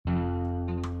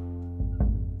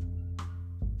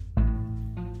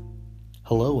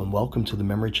Hello and welcome to the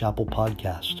Memory Chapel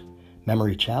podcast.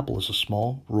 Memory Chapel is a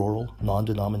small, rural,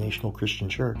 non-denominational Christian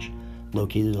church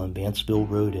located on Vanceville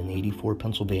Road in 84,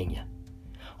 Pennsylvania.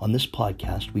 On this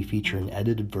podcast, we feature an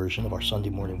edited version of our Sunday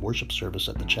morning worship service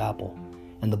at the chapel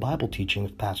and the Bible teaching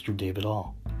of Pastor David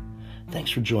All.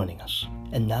 Thanks for joining us.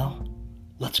 And now,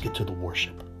 let's get to the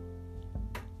worship.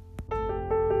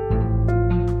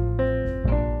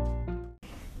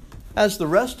 As the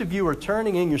rest of you are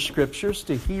turning in your scriptures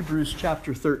to Hebrews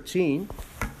chapter 13,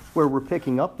 where we're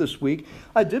picking up this week,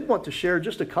 I did want to share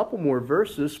just a couple more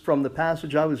verses from the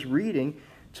passage I was reading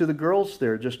to the girls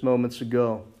there just moments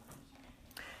ago.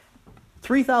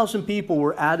 3,000 people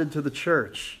were added to the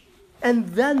church. And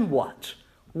then what?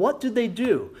 What did they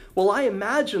do? Well, I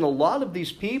imagine a lot of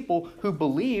these people who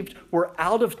believed were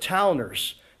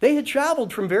out-of-towners. They had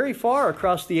traveled from very far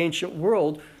across the ancient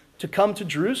world to come to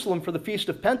Jerusalem for the Feast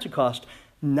of Pentecost.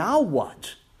 Now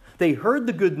what? They heard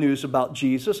the good news about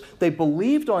Jesus. They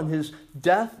believed on his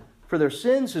death for their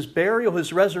sins, his burial,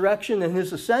 his resurrection, and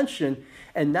his ascension.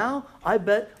 And now I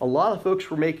bet a lot of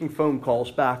folks were making phone calls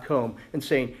back home and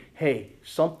saying, hey,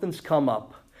 something's come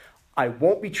up. I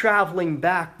won't be traveling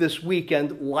back this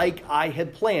weekend like I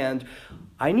had planned.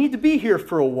 I need to be here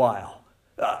for a while.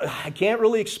 I can't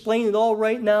really explain it all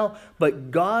right now, but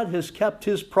God has kept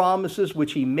his promises,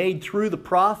 which he made through the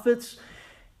prophets.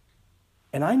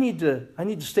 And I need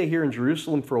to stay here in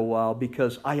Jerusalem for a while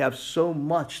because I have so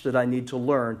much that I need to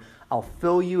learn. I'll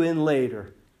fill you in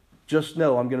later. Just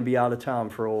know I'm going to be out of town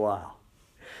for a while.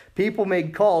 People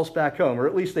made calls back home, or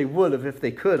at least they would have if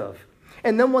they could have.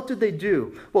 And then what did they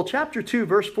do? Well, chapter 2,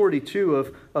 verse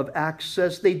 42 of Acts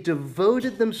says they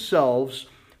devoted themselves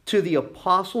to the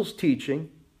apostles' teaching.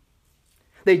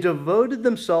 They devoted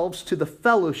themselves to the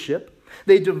fellowship.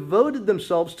 They devoted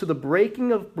themselves to the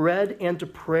breaking of bread and to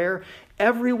prayer.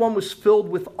 Everyone was filled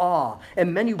with awe,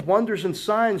 and many wonders and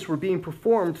signs were being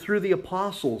performed through the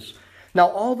apostles. Now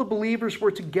all the believers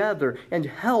were together and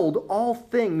held all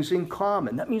things in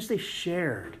common. That means they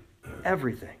shared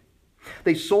everything.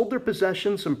 They sold their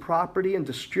possessions and property and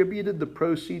distributed the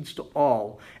proceeds to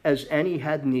all as any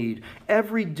had need.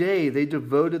 Every day they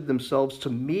devoted themselves to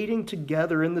meeting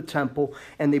together in the temple,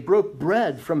 and they broke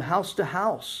bread from house to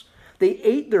house. They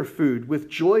ate their food with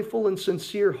joyful and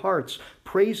sincere hearts,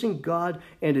 praising God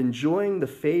and enjoying the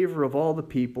favor of all the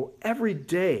people. Every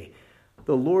day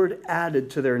the Lord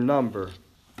added to their number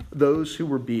those who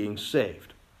were being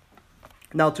saved.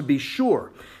 Now, to be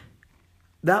sure,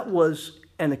 that was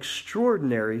an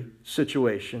extraordinary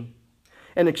situation,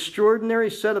 an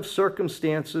extraordinary set of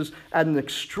circumstances at an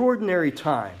extraordinary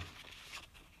time.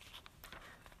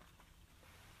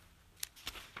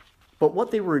 But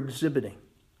what they were exhibiting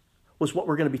was what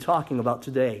we're going to be talking about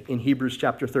today in Hebrews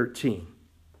chapter 13.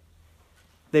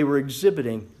 They were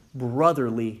exhibiting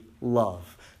brotherly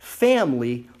love,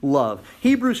 family love.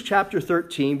 Hebrews chapter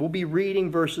 13, we'll be reading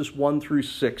verses 1 through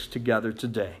 6 together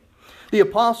today. The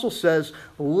apostle says,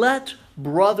 let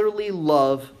brotherly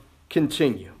love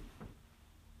continue.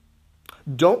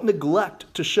 Don't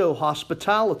neglect to show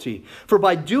hospitality, for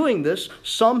by doing this,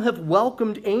 some have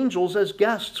welcomed angels as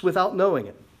guests without knowing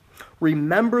it.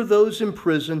 Remember those in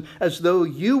prison as though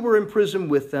you were in prison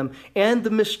with them, and the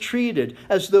mistreated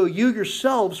as though you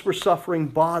yourselves were suffering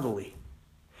bodily.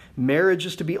 Marriage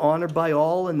is to be honored by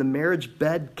all, and the marriage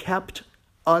bed kept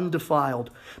undefiled,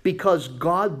 because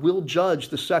God will judge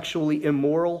the sexually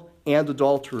immoral and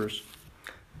adulterers.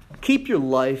 Keep your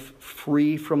life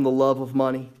free from the love of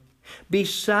money. Be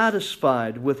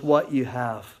satisfied with what you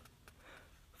have.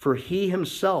 For he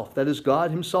himself, that is God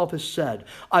himself, has said,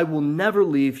 I will never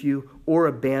leave you or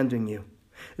abandon you.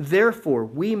 Therefore,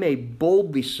 we may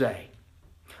boldly say,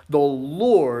 the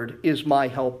Lord is my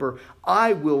helper.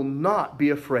 I will not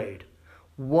be afraid.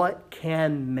 What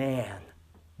can man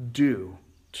do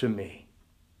to me?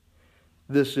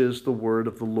 This is the word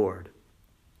of the Lord.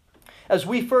 As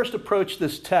we first approach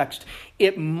this text,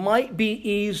 it might be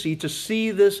easy to see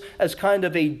this as kind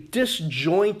of a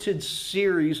disjointed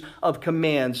series of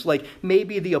commands. Like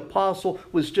maybe the apostle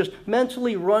was just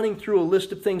mentally running through a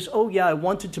list of things. Oh yeah, I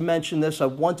wanted to mention this. I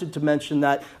wanted to mention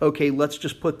that. Okay, let's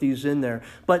just put these in there.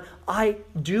 But I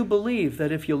do believe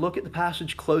that if you look at the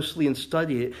passage closely and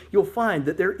study it, you'll find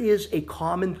that there is a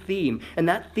common theme. And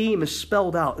that theme is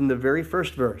spelled out in the very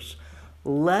first verse.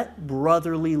 Let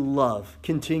brotherly love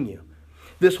continue.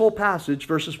 This whole passage,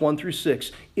 verses 1 through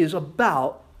 6, is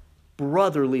about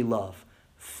brotherly love,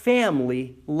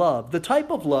 family love, the type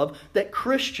of love that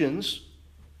Christians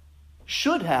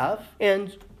should have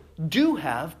and do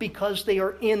have because they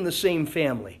are in the same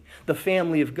family, the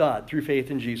family of God through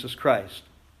faith in Jesus Christ.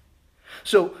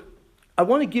 So I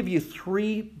want to give you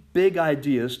three big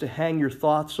ideas to hang your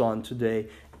thoughts on today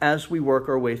as we work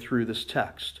our way through this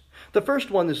text. The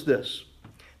first one is this: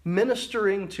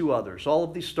 ministering to others. All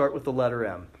of these start with the letter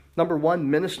M. Number one,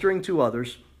 ministering to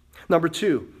others. Number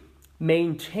two,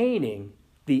 maintaining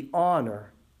the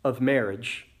honor of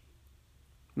marriage.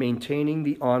 Maintaining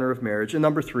the honor of marriage. And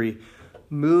number three,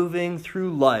 moving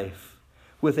through life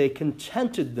with a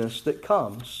contentedness that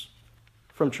comes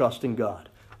from trusting God.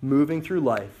 Moving through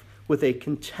life with a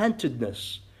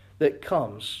contentedness that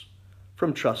comes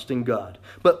from trusting God.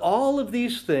 But all of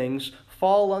these things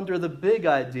fall under the big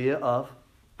idea of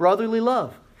brotherly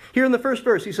love. Here in the first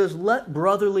verse, he says, let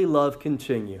brotherly love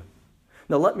continue.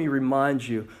 Now let me remind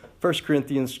you, 1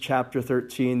 Corinthians chapter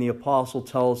 13, the apostle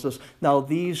tells us, now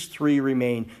these three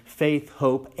remain: faith,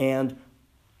 hope, and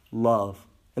love.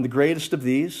 And the greatest of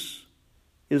these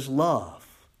is love.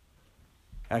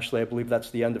 Actually, I believe that's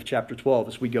the end of chapter 12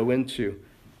 as we go into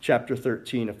chapter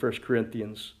 13 of 1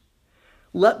 Corinthians.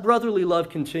 Let brotherly love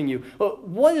continue.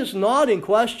 What is not in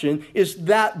question is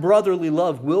that brotherly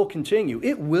love will continue.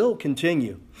 It will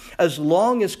continue. As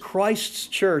long as Christ's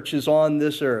church is on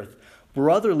this earth,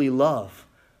 brotherly love,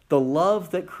 the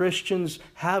love that Christians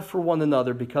have for one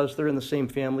another because they're in the same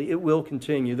family, it will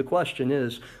continue. The question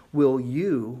is, will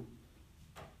you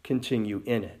continue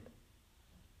in it?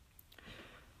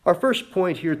 Our first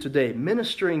point here today,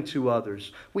 ministering to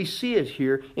others. We see it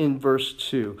here in verse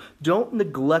 2. Don't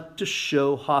neglect to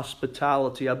show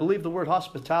hospitality. I believe the word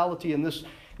hospitality in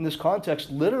this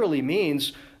context literally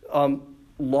means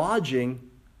lodging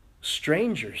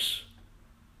strangers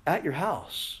at your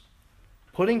house,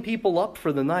 putting people up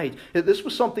for the night. This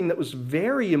was something that was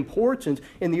very important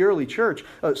in the early church.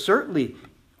 Certainly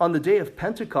on the day of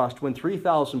Pentecost, when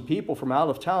 3,000 people from out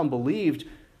of town believed,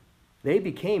 they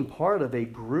became part of a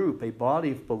group, a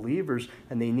body of believers,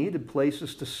 and they needed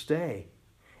places to stay.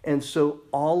 And so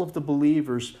all of the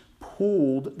believers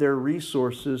pooled their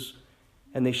resources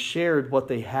and they shared what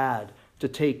they had to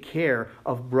take care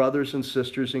of brothers and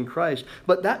sisters in Christ.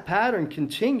 But that pattern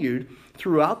continued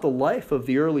throughout the life of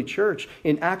the early church.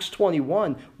 In Acts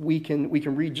 21, we can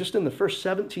read just in the first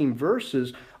 17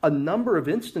 verses a number of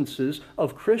instances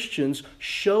of Christians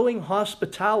showing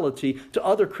hospitality to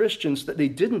other Christians that they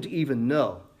didn't even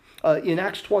know. In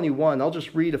Acts 21, I'll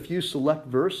just read a few select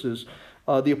verses.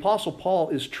 The Apostle Paul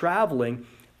is traveling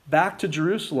back to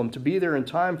Jerusalem to be there in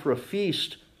time for a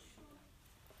feast.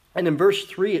 And in verse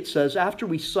 3 it says, after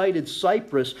we sighted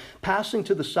Cyprus, passing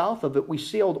to the south of it, we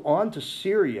sailed on to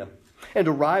Syria and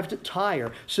arrived at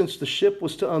Tyre, since the ship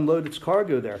was to unload its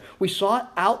cargo there. We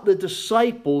sought out the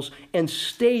disciples and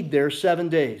stayed there 7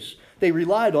 days. They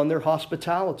relied on their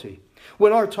hospitality.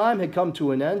 When our time had come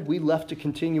to an end, we left to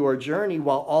continue our journey,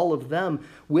 while all of them,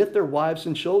 with their wives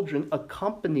and children,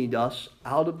 accompanied us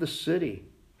out of the city.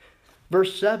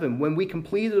 Verse 7, when we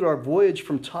completed our voyage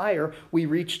from Tyre, we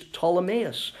reached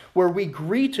Ptolemais, where we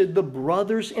greeted the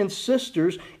brothers and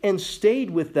sisters and stayed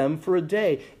with them for a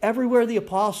day. Everywhere the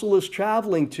apostle is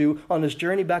traveling to on his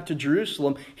journey back to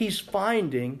Jerusalem, he's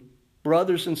finding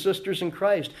brothers and sisters in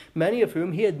Christ, many of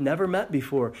whom he had never met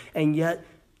before, and yet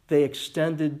they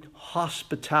extended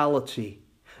hospitality,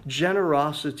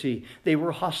 generosity. They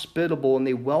were hospitable and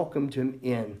they welcomed him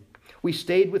in. We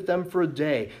stayed with them for a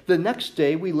day. The next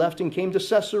day we left and came to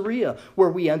Caesarea,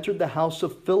 where we entered the house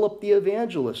of Philip the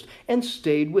evangelist and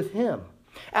stayed with him.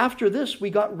 After this we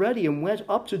got ready and went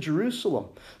up to Jerusalem.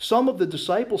 Some of the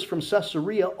disciples from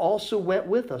Caesarea also went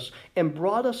with us and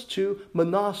brought us to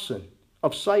Mnason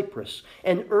of Cyprus,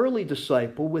 an early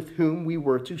disciple with whom we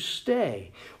were to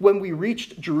stay. When we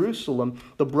reached Jerusalem,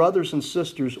 the brothers and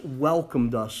sisters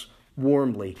welcomed us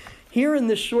warmly. Here in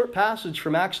this short passage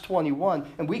from Acts 21,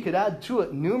 and we could add to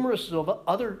it numerous of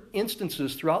other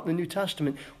instances throughout the New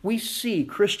Testament, we see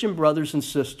Christian brothers and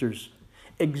sisters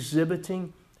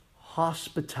exhibiting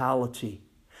hospitality,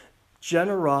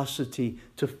 generosity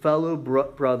to fellow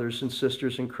brothers and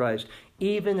sisters in Christ,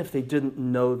 even if they didn't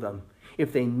know them.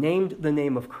 If they named the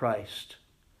name of Christ,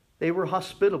 they were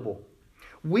hospitable.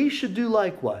 We should do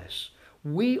likewise.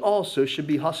 We also should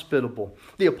be hospitable.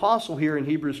 The apostle here in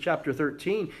Hebrews chapter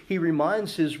 13, he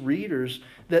reminds his readers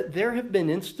that there have been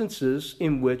instances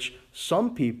in which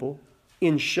some people,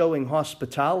 in showing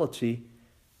hospitality,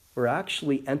 were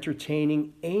actually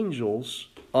entertaining angels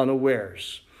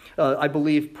unawares. I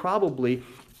believe probably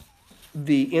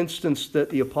the instance that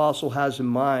the apostle has in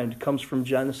mind comes from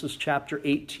Genesis chapter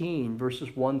 18,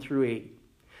 verses 1 through 8.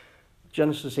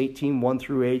 Genesis 18, 1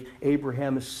 through 8,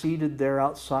 Abraham is seated there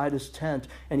outside his tent,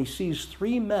 and he sees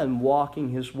 3 men walking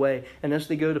his way. And as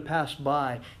they go to pass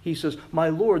by, he says, my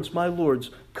lords,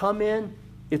 come in.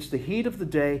 It's the heat of the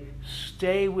day.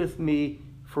 Stay with me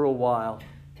for a while.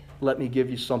 Let me give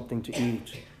you something to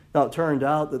eat. Now, it turned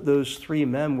out that those 3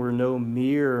 men were no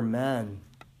mere men.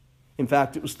 In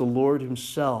fact, it was the Lord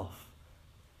himself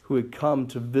who had come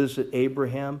to visit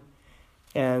Abraham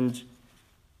and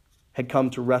had come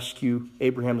to rescue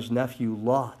Abraham's nephew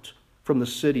Lot from the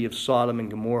city of Sodom and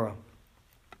Gomorrah.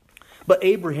 But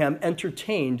Abraham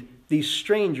entertained these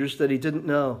strangers that he didn't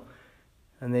know,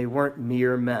 and they weren't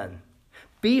mere men.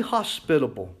 Be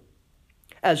hospitable.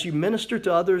 As you minister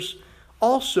to others,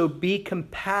 also be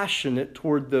compassionate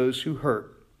toward those who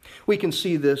hurt. We can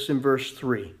see this in verse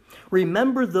 3.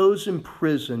 Remember those in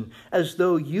prison as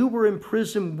though you were in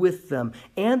prison with them,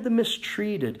 and the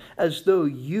mistreated as though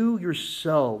you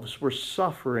yourselves were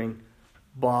suffering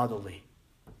bodily.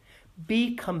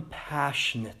 Be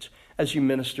compassionate as you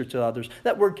minister to others.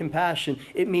 That word compassion,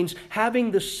 it means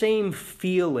having the same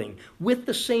feeling, with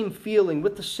the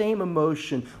same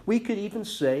emotion. We could even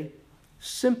say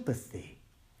sympathy.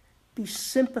 Be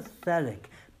sympathetic.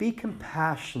 Be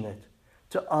compassionate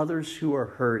to others who are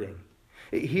hurting.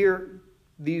 Here,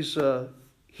 these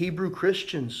Hebrew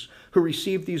Christians who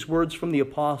received these words from the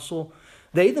apostle,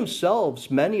 they themselves,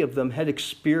 many of them, had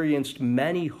experienced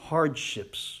many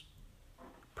hardships,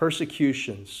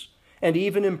 persecutions, and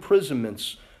even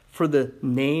imprisonments for the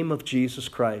name of Jesus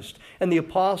Christ. And the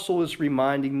apostle is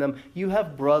reminding them, you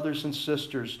have brothers and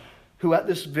sisters who at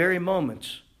this very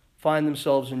moment find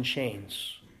themselves in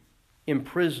chains,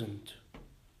 imprisoned,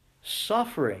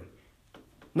 suffering,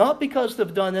 not because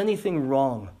they've done anything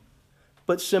wrong,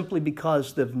 but simply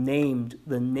because they've named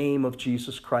the name of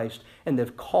Jesus Christ and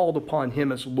they've called upon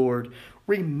him as Lord.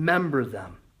 Remember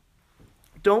them.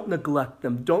 Don't neglect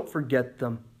them. Don't forget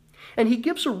them. And he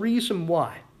gives a reason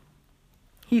why.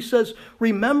 He says,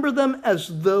 remember them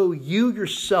as though you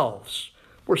yourselves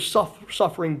were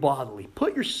suffering bodily.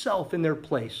 Put yourself in their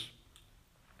place.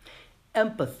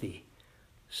 Empathy,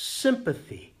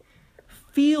 sympathy.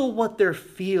 Feel what they're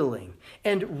feeling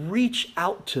and reach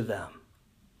out to them.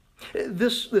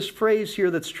 This phrase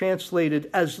here that's translated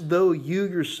as though you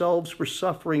yourselves were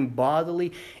suffering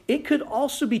bodily, it could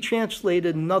also be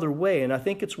translated another way, and I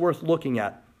think it's worth looking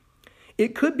at.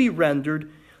 It could be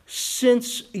rendered,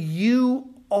 since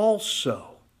you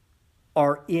also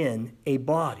are in a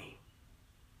body.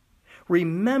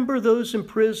 Remember those in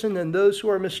prison and those who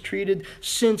are mistreated,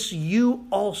 since you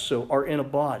also are in a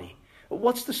body.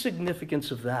 What's the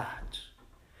significance of that?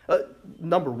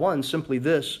 Number one, simply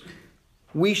this.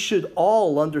 We should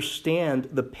all understand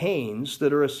the pains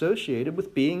that are associated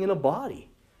with being in a body.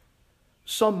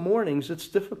 Some mornings it's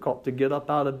difficult to get up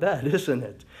out of bed, isn't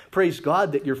it? Praise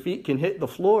God that your feet can hit the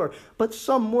floor, but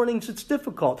some mornings it's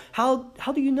difficult. How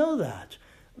do you know that?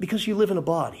 Because you live in a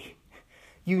body.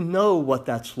 You know what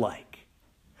that's like.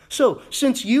 So,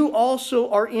 since you also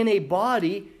are in a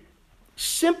body,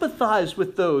 sympathize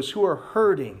with those who are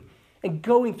hurting and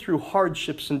going through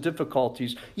hardships and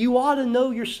difficulties. You ought to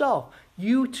know yourself.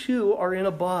 You too are in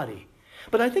a body.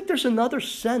 But I think there's another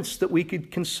sense that we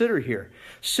could consider here.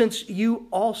 Since you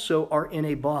also are in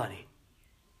a body,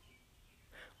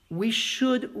 we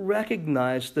should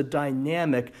recognize the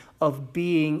dynamic of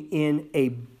being in a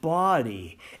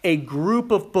body, a group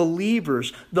of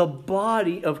believers, the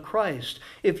body of Christ.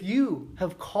 If you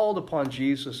have called upon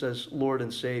Jesus as Lord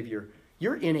and Savior,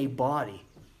 you're in a body.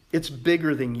 It's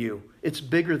bigger than you. It's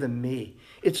bigger than me.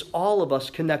 It's all of us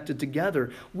connected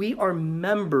together. We are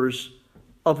members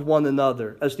of one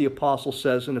another, as the apostle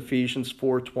says in Ephesians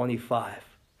 4:25.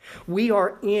 We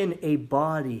are in a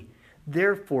body.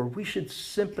 Therefore, we should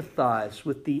sympathize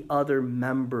with the other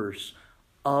members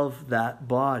of that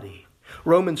body.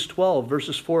 Romans 12,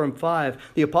 verses 4 and 5,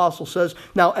 the apostle says,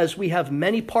 now as we have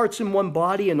many parts in one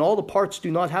body and all the parts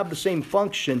do not have the same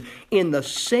function, in the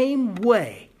same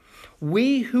way,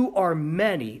 we who are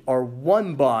many are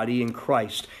one body in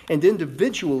Christ and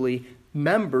individually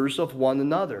members of one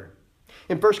another.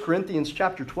 In 1 Corinthians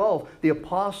chapter 12, the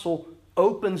apostle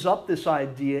opens up this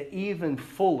idea even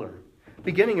fuller.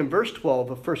 Beginning in verse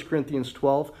 12 of 1 Corinthians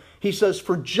 12, he says,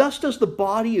 for just as the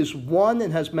body is one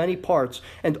and has many parts,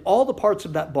 and all the parts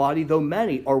of that body, though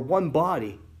many, are one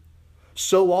body,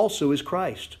 so also is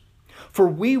Christ. For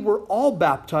we were all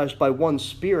baptized by one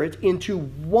Spirit into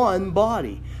one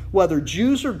body, whether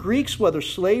Jews or Greeks, whether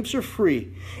slaves or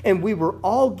free, and we were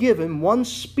all given one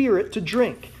Spirit to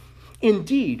drink.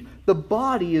 Indeed, the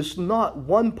body is not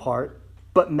one part,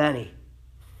 but many.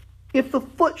 If the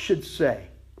foot should say,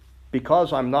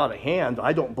 because I'm not a hand,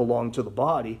 I don't belong to the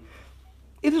body,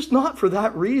 it is not for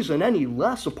that reason any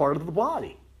less a part of the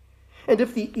body. And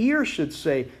if the ear should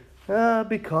say,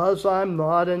 because I'm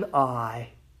not an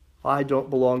eye, I don't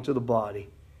belong to the body,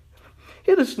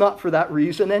 it is not for that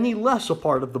reason any less a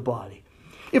part of the body.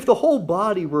 If the whole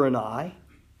body were an eye,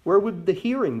 where would the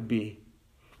hearing be?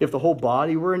 If the whole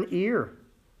body were an ear,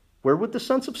 where would the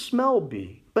sense of smell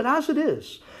be? But as it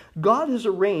is, God has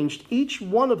arranged each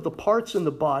one of the parts in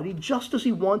the body just as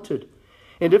he wanted.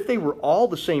 And if they were all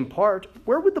the same part,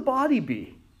 where would the body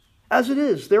be? As it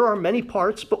is, there are many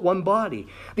parts, but one body.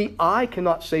 The eye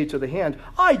cannot say to the hand,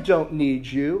 I don't need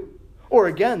you. Or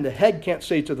again, the head can't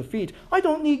say to the feet, I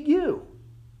don't need you.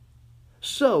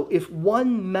 So if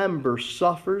one member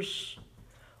suffers,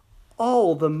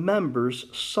 all the members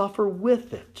suffer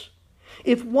with it.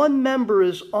 If one member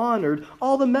is honored,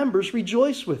 all the members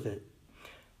rejoice with it.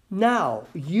 Now,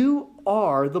 you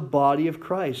are the body of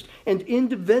Christ, and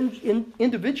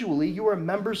individually you are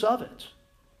members of it.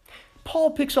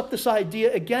 Paul picks up this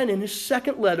idea again in his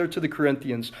second letter to the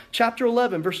Corinthians, chapter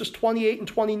 11, verses 28 and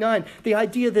 29. The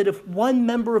idea that if one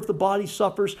member of the body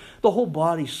suffers, the whole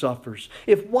body suffers.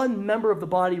 If one member of the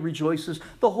body rejoices,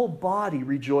 the whole body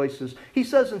rejoices. He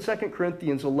says in 2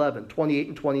 Corinthians 11, 28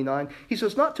 and 29, he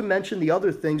says, not to mention the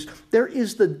other things, there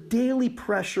is the daily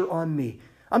pressure on me.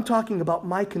 I'm talking about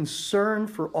my concern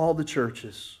for all the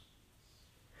churches.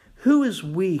 Who is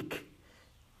weak?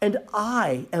 And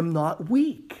I am not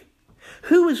weak.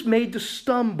 Who is made to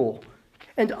stumble?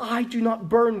 And I do not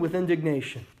burn with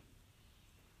indignation.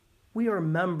 We are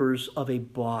members of a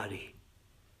body.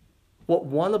 What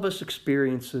one of us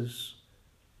experiences,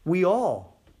 we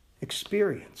all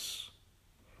experience.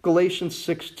 Galatians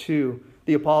 6:2,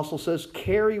 the apostle says,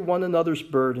 carry one another's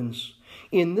burdens.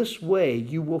 In this way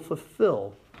you will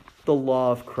fulfill the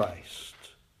law of Christ.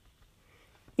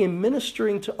 In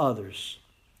ministering to others,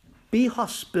 be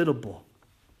hospitable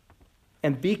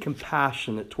and be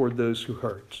compassionate toward those who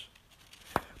hurt.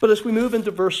 But as we move into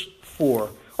verse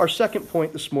 4, our second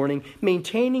point this morning,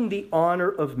 maintaining the honor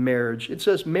of marriage. It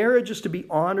says marriage is to be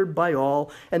honored by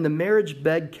all, and the marriage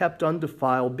bed kept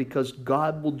undefiled, because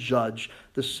God will judge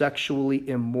the sexually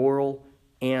immoral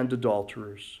and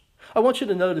adulterers. I want you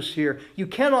to notice here, you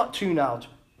cannot tune out.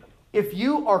 If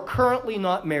you are currently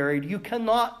not married, you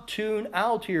cannot tune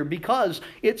out here, because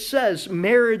it says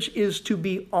marriage is to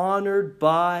be honored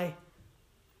by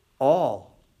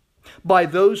all. By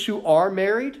those who are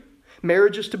married,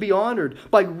 marriage is to be honored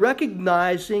by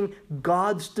recognizing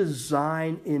God's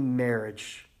design in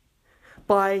marriage,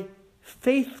 by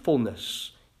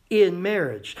faithfulness in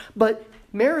marriage. But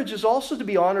marriage is also to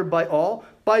be honored by all,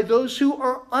 by those who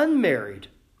are unmarried.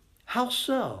 How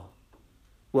so?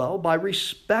 Well, by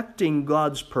respecting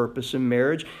God's purpose in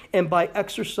marriage and by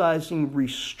exercising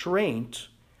restraint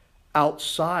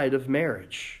outside of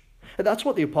marriage. And that's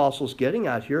what the apostle's getting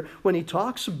at here when he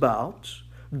talks about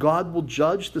God will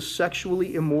judge the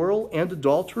sexually immoral and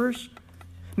adulterers.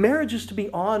 Marriage is to be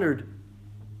honored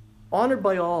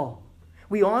by all.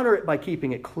 We honor it by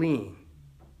keeping it clean.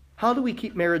 How do we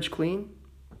keep marriage clean?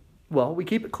 Well, we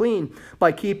keep it clean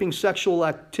by keeping sexual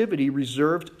activity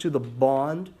reserved to the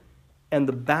bond and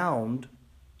the bound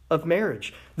of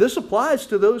marriage. This applies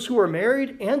to those who are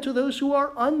married and to those who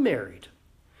are unmarried.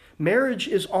 Marriage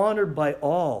is honored by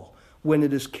all when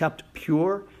it is kept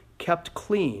pure, kept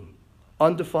clean,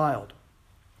 undefiled.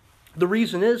 The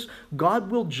reason is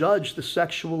God will judge the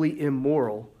sexually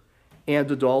immoral and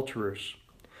adulterers.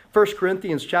 1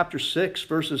 Corinthians chapter 6,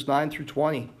 verses 9 through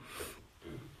 20.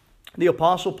 The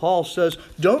Apostle Paul says,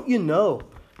 don't you know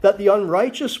that the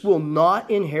unrighteous will not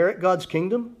inherit God's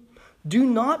kingdom? Do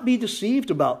not be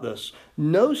deceived about this.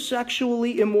 No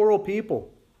sexually immoral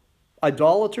people,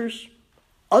 idolaters,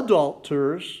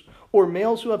 adulterers, or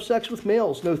males who have sex with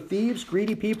males, no thieves,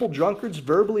 greedy people, drunkards,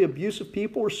 verbally abusive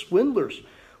people, or swindlers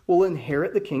will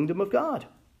inherit the kingdom of God.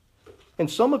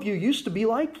 And some of you used to be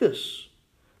like this,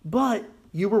 but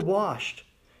you were washed,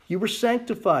 you were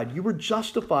sanctified, you were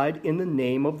justified in the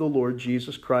name of the Lord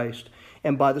Jesus Christ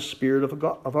and by the Spirit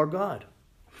of our God.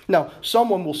 Now,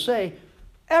 someone will say,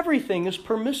 everything is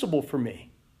permissible for me.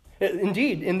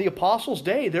 Indeed, in the apostles'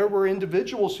 day, there were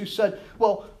individuals who said,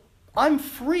 well, I'm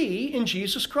free in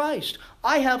Jesus Christ.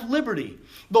 I have liberty.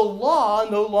 The law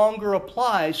no longer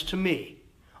applies to me.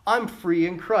 I'm free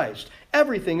in Christ.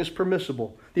 Everything is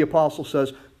permissible. The apostle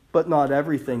says, but not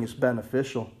everything is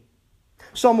beneficial.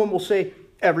 Someone will say,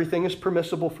 everything is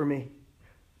permissible for me.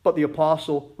 But the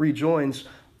apostle rejoins,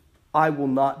 I will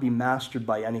not be mastered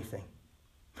by anything.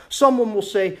 Someone will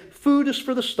say, food is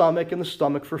for the stomach and the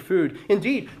stomach for food.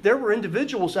 Indeed, there were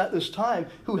individuals at this time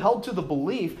who held to the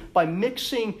belief by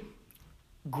mixing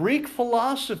Greek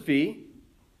philosophy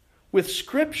with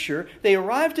Scripture, they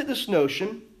arrived at this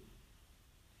notion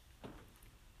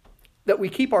that we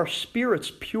keep our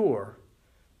spirits pure,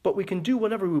 but we can do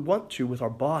whatever we want to with our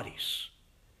bodies,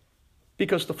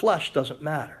 because the flesh doesn't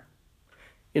matter.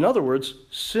 In other words,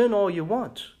 sin all you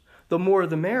want. The more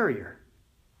the merrier.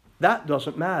 That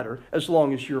doesn't matter as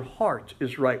long as your heart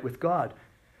is right with God.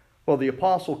 Well, the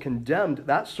apostle condemned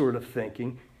that sort of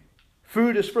thinking.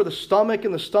 Food is for the stomach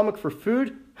and the stomach for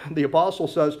food. The apostle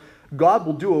says God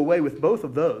will do away with both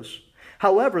of those.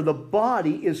 However, the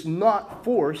body is not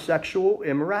for sexual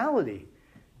immorality.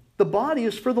 The body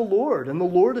is for the Lord, and the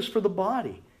Lord is for the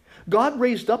body. God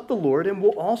raised up the Lord and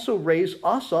will also raise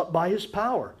us up by his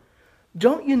power.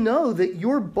 Don't you know that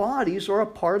your bodies are a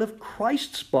part of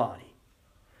Christ's body?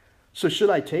 So should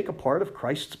I take a part of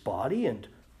Christ's body and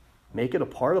make it a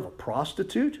part of a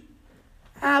prostitute?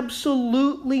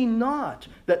 Absolutely not.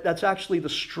 That's actually the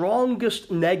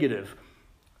strongest negative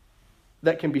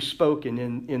that can be spoken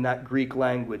in that Greek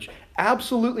language.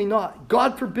 Absolutely not.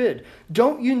 God forbid.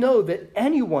 Don't you know that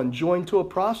anyone joined to a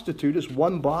prostitute is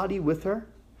one body with her?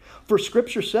 For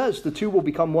Scripture says the two will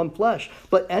become one flesh,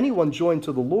 but anyone joined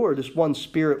to the Lord is one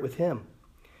spirit with him.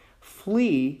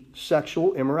 Flee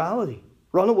sexual immorality.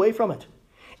 Run away from it.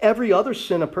 Every other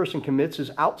sin a person commits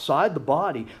is outside the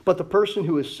body, but the person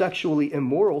who is sexually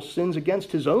immoral sins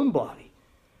against his own body.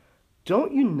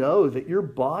 Don't you know that your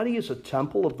body is a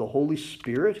temple of the Holy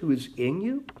Spirit who is in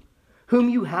you, whom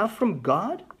you have from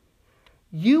God?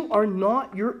 You are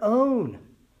not your own,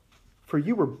 for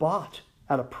you were bought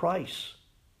at a price.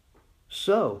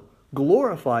 So,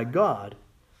 glorify God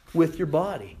with your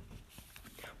body.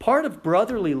 Part of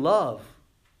brotherly love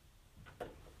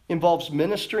involves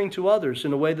ministering to others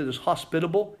in a way that is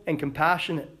hospitable and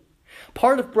compassionate.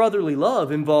 Part of brotherly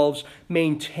love involves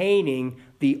maintaining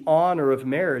the honor of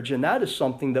marriage, and that is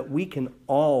something that we can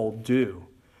all do,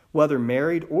 whether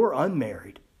married or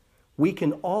unmarried. We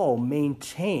can all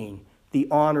maintain the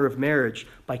honor of marriage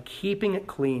by keeping it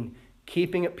clean,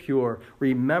 keeping it pure.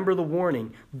 Remember the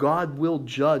warning, God will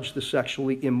judge the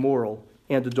sexually immoral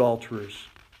and adulterers.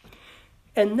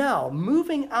 And now,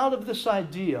 moving out of this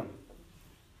idea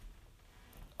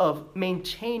of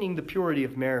maintaining the purity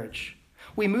of marriage,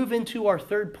 we move into our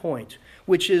third point,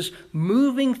 which is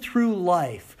moving through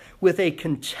life with a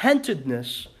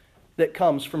contentedness that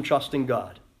comes from trusting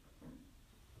God.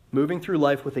 Moving through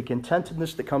life with a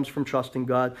contentedness that comes from trusting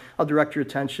God. I'll direct your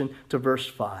attention to verse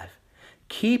 5.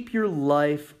 Keep your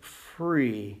life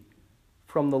free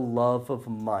from the love of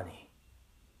money.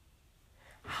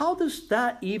 How does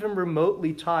that even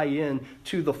remotely tie in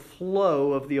to the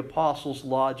flow of the apostles'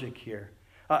 logic here?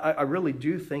 I really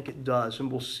do think it does, and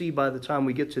we'll see by the time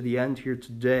we get to the end here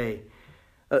today.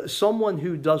 Someone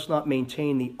who does not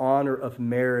maintain the honor of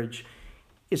marriage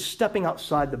is stepping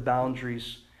outside the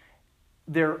boundaries.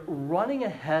 They're running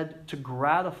ahead to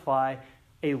gratify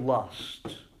a lust.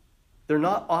 They're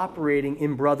not operating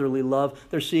in brotherly love.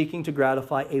 They're seeking to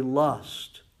gratify a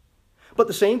lust. But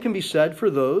the same can be said for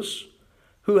those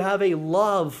who have a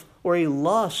love or a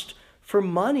lust for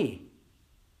money.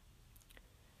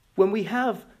 When we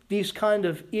have these kind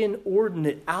of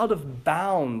inordinate, out of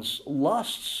bounds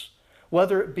lusts,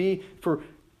 whether it be for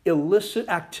illicit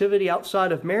activity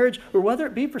outside of marriage or whether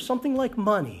it be for something like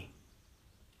money,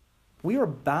 we are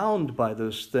bound by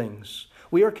those things.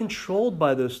 We are controlled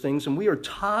by those things, and we are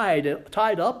tied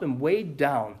up and weighed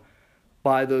down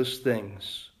by those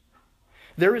things.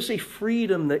 There is a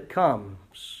freedom that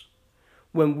comes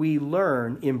when we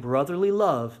learn in brotherly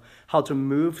love how to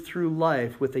move through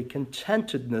life with a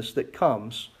contentedness that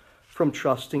comes from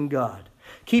trusting God.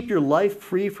 Keep your life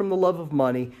free from the love of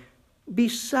money. Be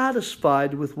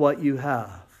satisfied with what you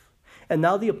have. And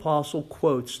now the apostle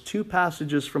quotes two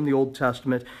passages from the Old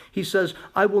Testament. He says,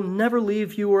 I will never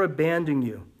leave you or abandon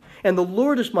you. And the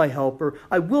Lord is my helper.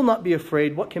 I will not be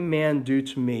afraid. What can man do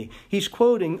to me? He's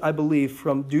quoting, I believe,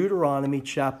 from Deuteronomy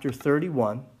chapter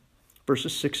 31,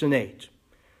 verses 6 and 8.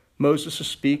 Moses is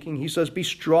speaking. He says, be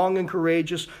strong and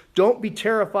courageous. Don't be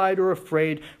terrified or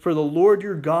afraid, for the Lord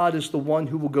your God is the one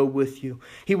who will go with you.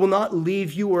 He will not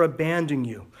leave you or abandon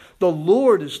you. The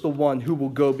Lord is the one who will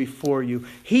go before you.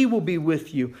 He will be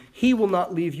with you. He will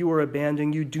not leave you or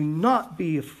abandon you. Do not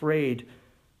be afraid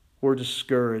or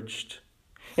discouraged.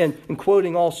 And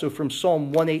quoting also from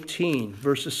Psalm 118,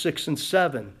 verses 6 and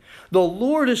 7. The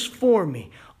Lord is for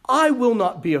me. I will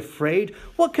not be afraid.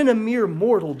 What can a mere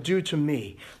mortal do to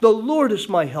me? The Lord is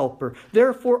my helper.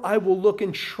 Therefore, I will look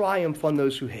in triumph on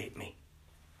those who hate me.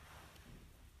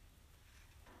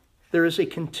 There is a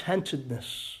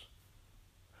contentedness.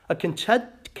 A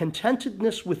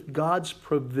contentedness with God's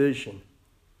provision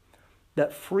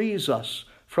that frees us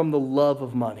from the love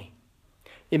of money.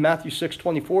 In Matthew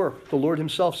 6:24, the Lord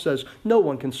himself says, no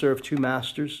one can serve two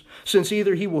masters, since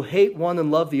either he will hate one and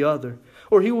love the other,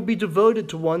 or he will be devoted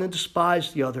to one and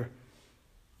despise the other.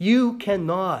 You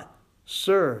cannot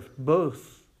serve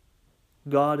both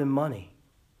God and money.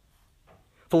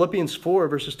 Philippians 4,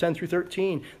 verses 10 through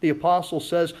 13, the apostle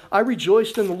says, I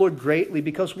rejoiced in the Lord greatly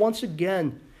because once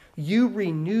again you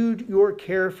renewed your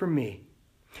care for me.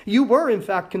 You were, in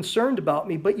fact, concerned about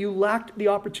me, but you lacked the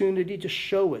opportunity to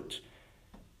show it.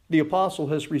 The apostle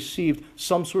has received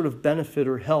some sort of benefit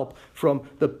or help from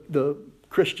the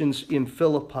Christians in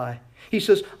Philippi. He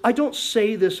says, I don't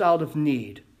say this out of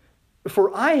need,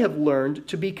 for I have learned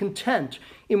to be content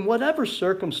in whatever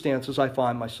circumstances I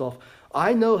find myself.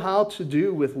 I know how to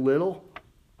do with little,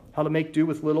 how to make do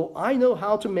with little. I know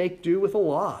how to make do with a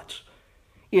lot.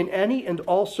 In any and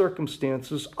all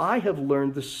circumstances, I have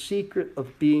learned the secret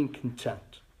of being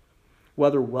content,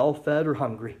 whether well-fed or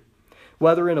hungry,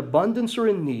 whether in abundance or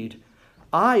in need.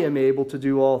 I am able to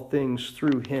do all things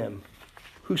through him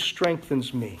who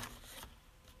strengthens me.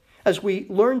 As we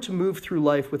learn to move through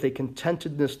life with a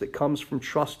contentedness that comes from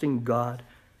trusting God,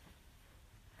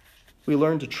 we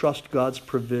learn to trust God's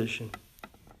provision.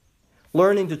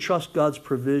 Learning to trust God's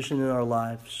provision in our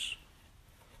lives,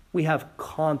 we have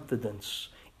confidence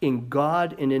in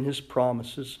God and in his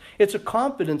promises. It's a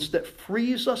confidence that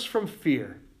frees us from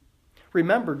fear.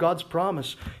 Remember God's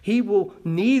promise. He will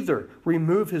neither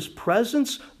remove his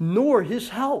presence nor his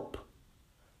help.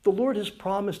 The Lord has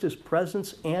promised his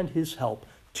presence and his help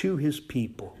to his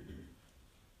people.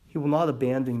 He will not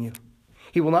abandon you.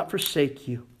 He will not forsake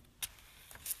you.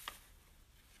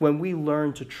 When we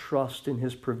learn to trust in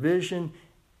his provision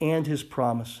and his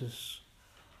promises,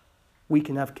 we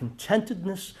can have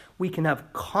contentedness, we can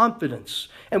have confidence,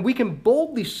 and we can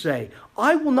boldly say,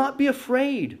 I will not be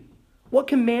afraid. What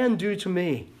can man do to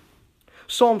me?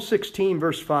 Psalm 16,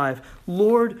 verse 5,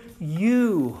 Lord,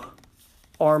 you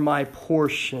are my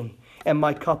portion and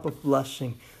my cup of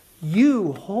blessing.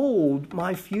 You hold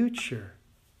my future.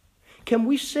 Can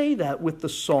we say that with the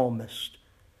psalmist?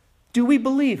 Do we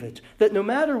believe it? That no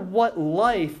matter what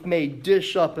life may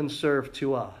dish up and serve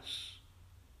to us,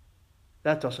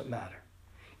 that doesn't matter.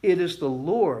 It is the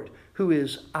Lord who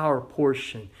is our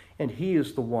portion, and he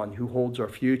is the one who holds our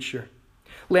future.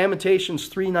 Lamentations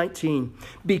 3:19,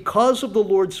 because of the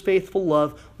Lord's faithful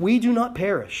love, we do not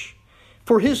perish,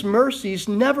 for his mercies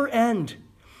never end.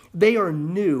 They are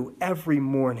new every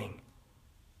morning.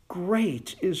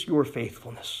 Great is your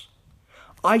faithfulness.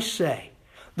 I say,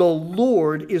 the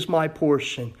Lord is my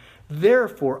portion.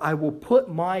 Therefore, I will put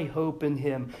my hope in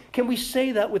him. Can we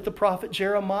say that with the prophet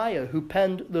Jeremiah, who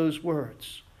penned those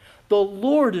words? The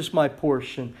Lord is my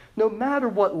portion. No matter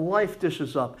what life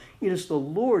dishes up, it is the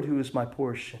Lord who is my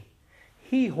portion.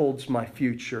 He holds my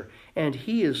future, and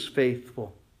he is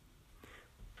faithful.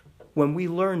 When we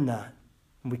learn that,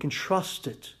 and we can trust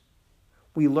it,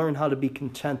 we learn how to be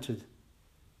contented.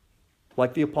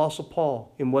 Like the Apostle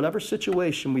Paul, in whatever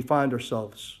situation we find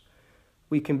ourselves,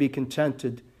 we can be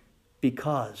contented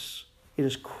because it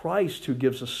is Christ who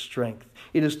gives us strength.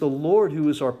 It is the Lord who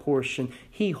is our portion.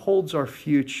 He holds our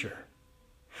future.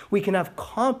 We can have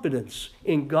confidence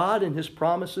in God and his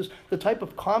promises, the type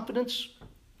of confidence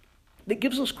that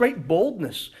gives us great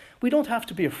boldness. We don't have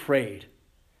to be afraid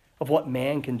of what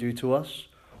man can do to us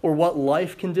or what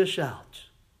life can dish out.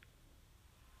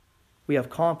 We have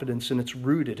confidence, and it's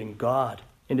rooted in God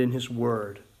and in his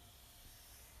word.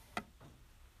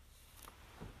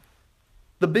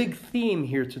 The big theme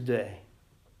here today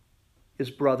is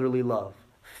brotherly love,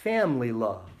 family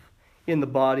love in the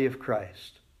body of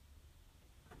Christ.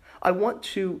 I want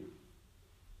to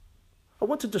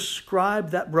describe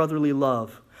that brotherly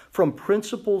love from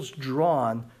principles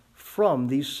drawn from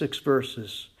these 6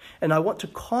 verses. And I want to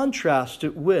contrast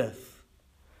it with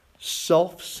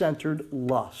self-centered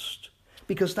lust,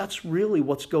 because that's really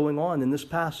what's going on in this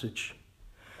passage.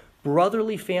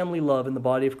 Brotherly family love in the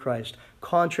body of Christ,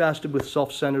 contrasted with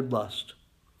self-centered lust.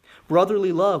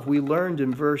 Brotherly love, we learned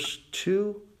in verse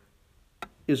 2,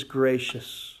 is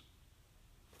gracious.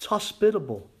 It's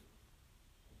hospitable.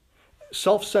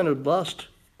 Self-centered lust,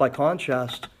 by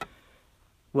contrast,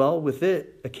 well, with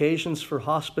it, occasions for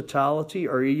hospitality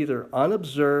are either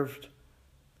unobserved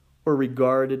or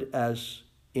regarded as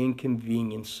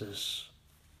inconveniences.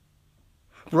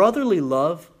 Brotherly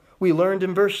love, we learned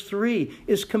in verse 3,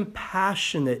 is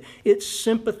compassionate. It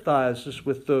sympathizes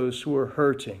with those who are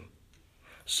hurting.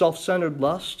 Self-centered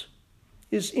lust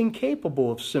is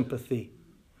incapable of sympathy.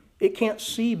 It can't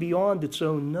see beyond its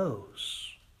own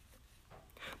nose.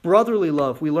 Brotherly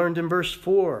love, we learned in verse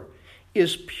 4,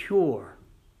 is pure.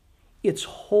 It's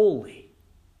holy.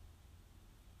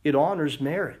 It honors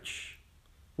marriage.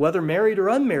 Whether married or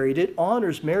unmarried, it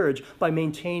honors marriage by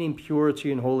maintaining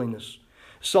purity and holiness.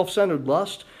 Self-centered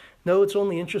lust, no, it's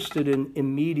only interested in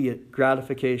immediate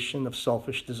gratification of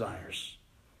selfish desires.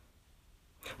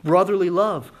 Brotherly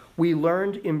love, we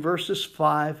learned in verses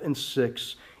 5 and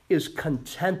 6, is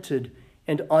contented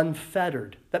and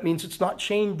unfettered. That means it's not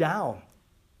chained down.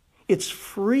 It's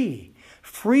free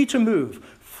to move,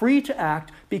 free to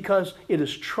act, because it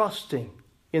is trusting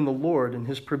in the Lord and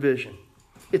his provision.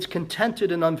 It's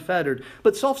contented and unfettered.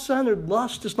 But self-centered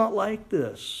lust is not like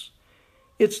this.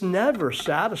 It's never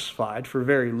satisfied for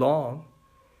very long.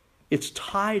 It's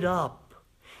tied up.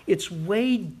 It's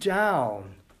weighed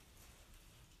down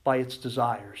by its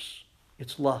desires,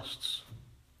 its lusts.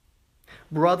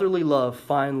 Brotherly love,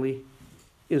 finally,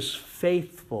 is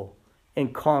faithful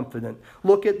and confident.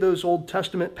 Look at those Old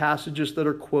Testament passages that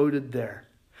are quoted there.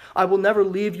 I will never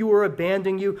leave you or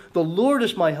abandon you. The Lord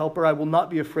is my helper. I will not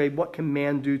be afraid. What can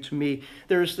man do to me?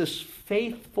 There is this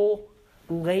faithful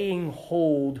laying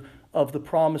hold of the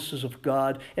promises of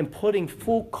God and putting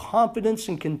full confidence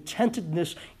and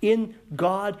contentedness in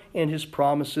God and his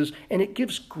promises. And it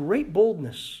gives great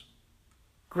boldness,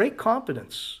 great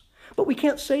confidence. But we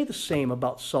can't say the same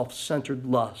about self-centered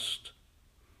lust.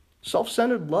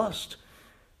 Self-centered lust,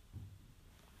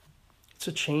 it's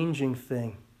a changing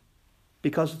thing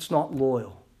because it's not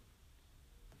loyal.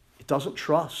 It doesn't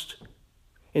trust,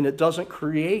 and it doesn't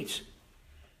create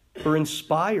or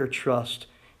inspire trust.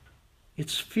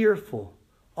 It's fearful,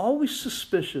 always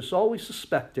suspicious, always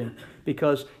suspecting,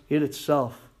 because it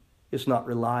itself is not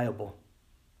reliable.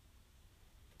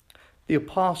 The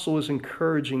apostle is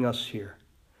encouraging us here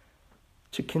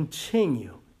to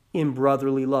continue in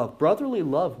brotherly love. Brotherly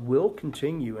love will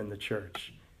continue in the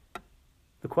church.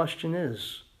 The question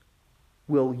is,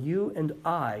 will you and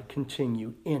I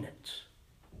continue in it,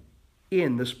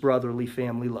 in this brotherly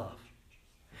family love?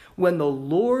 When the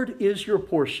Lord is your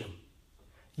portion,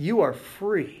 you are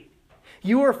free.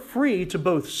 You are free to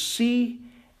both see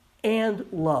and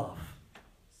love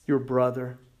your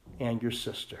brother and your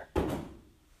sister.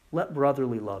 Let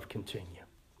brotherly love continue.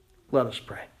 Let us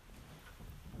pray.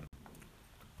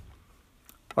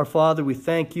 Our Father, we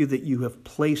thank you that you have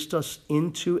placed us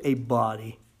into a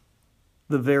body,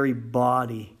 the very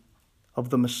body of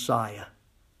the Messiah,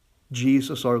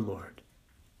 Jesus our Lord.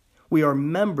 We are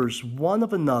members one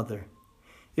of another.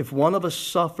 If one of us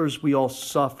suffers, we all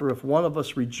suffer. If one of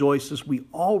us rejoices, we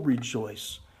all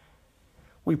rejoice.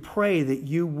 We pray that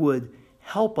you would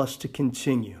help us to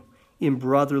continue in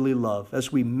brotherly love.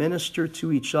 As we minister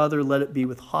to each other, let it be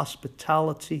with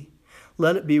hospitality.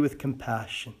 Let it be with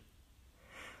compassion.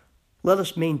 Let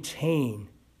us maintain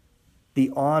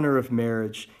the honor of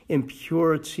marriage in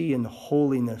purity and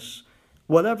holiness,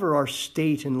 whatever our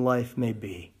state in life may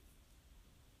be.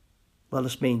 Let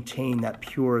us maintain that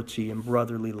purity and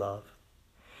brotherly love.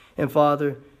 And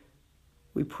Father,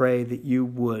 we pray that you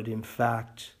would, in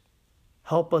fact,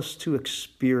 help us to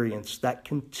experience that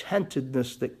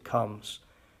contentedness that comes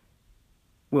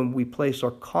when we place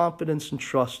our confidence and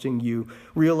trust in you,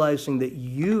 realizing that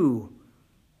you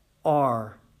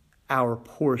are our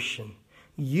portion.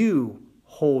 You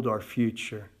hold our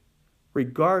future,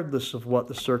 regardless of what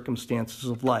the circumstances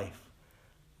of life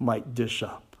might dish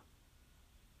up.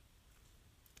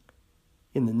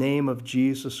 In the name of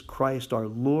Jesus Christ, our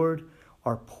Lord,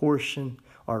 our portion,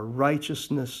 our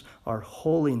righteousness, our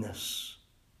holiness,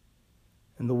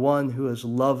 and the one who has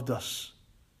loved us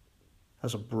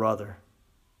as a brother,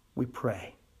 we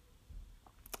pray.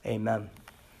 Amen.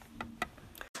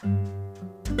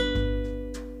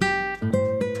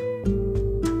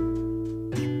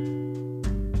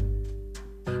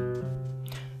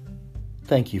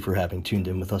 Thank you for having tuned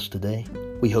in with us today.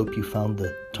 We hope you found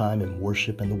the time in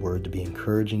worship and the Word to be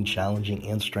encouraging, challenging,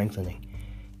 and strengthening.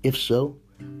 If so,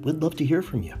 we'd love to hear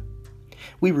from you.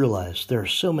 We realize there are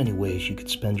so many ways you could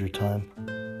spend your time.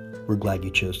 We're glad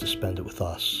you chose to spend it with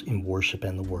us in worship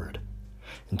and the Word.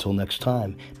 Until next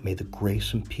time, may the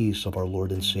grace and peace of our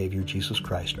Lord and Savior Jesus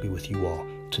Christ be with you all,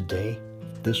 today,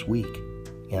 this week,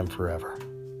 and forever.